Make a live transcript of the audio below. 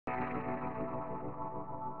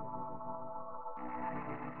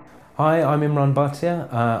Hi, I'm Imran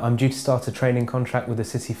Bhatia. I'm due to start a training contract with a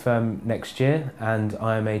city firm next year, and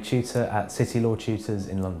I am a tutor at City Law Tutors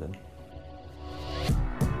in London.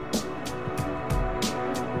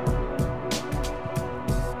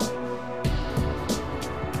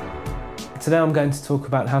 Today I'm going to talk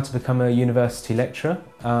about how to become a university lecturer.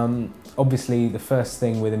 Obviously the first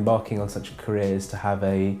thing with embarking on such a career is to have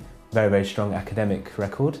a very strong academic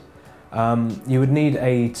record. You would need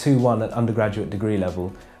a 2-1 at undergraduate degree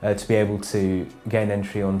level to be able to gain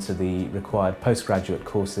entry onto the required postgraduate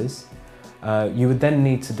courses. You would then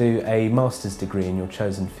need to do a master's degree in your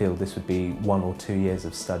chosen field. This would be 1 or 2 years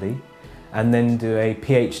of study, and then do a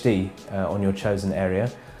PhD on your chosen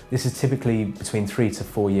area. This is typically between 3 to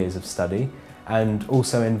 4 years of study and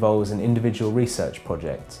also involves an individual research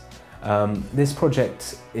project. This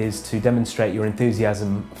project is to demonstrate your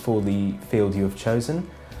enthusiasm for the field you have chosen,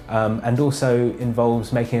 and also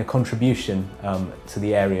involves making a contribution to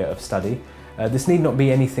the area of study. This need not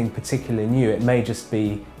be anything particularly new. It may just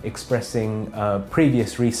be expressing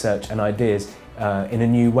previous research and ideas in a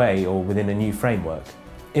new way or within a new framework.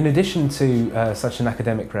 In addition to such an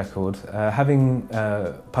academic record, having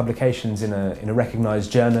publications in a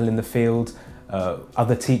recognised journal in the field,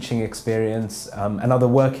 other teaching experience and other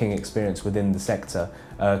working experience within the sector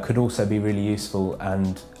could also be really useful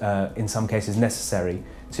and in some cases necessary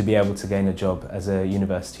to be able to gain a job as a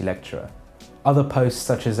university lecturer. Other posts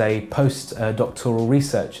such as a post-doctoral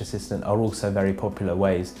research assistant are also very popular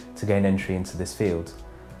ways to gain entry into this field.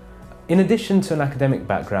 In addition to an academic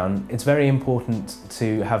background, it's very important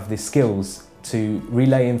to have the skills to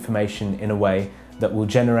relay information in a way that will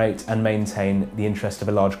generate and maintain the interest of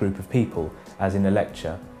a large group of people, as in a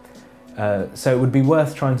lecture. So it would be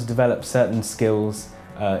worth trying to develop certain skills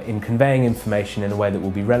in conveying information in a way that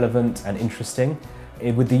will be relevant and interesting,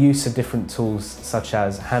 with the use of different tools such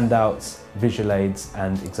as handouts, visual aids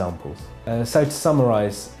and examples. So to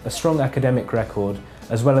summarise, a strong academic record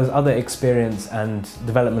as well as other experience and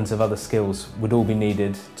development of other skills would all be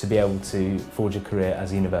needed to be able to forge a career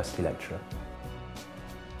as a university lecturer.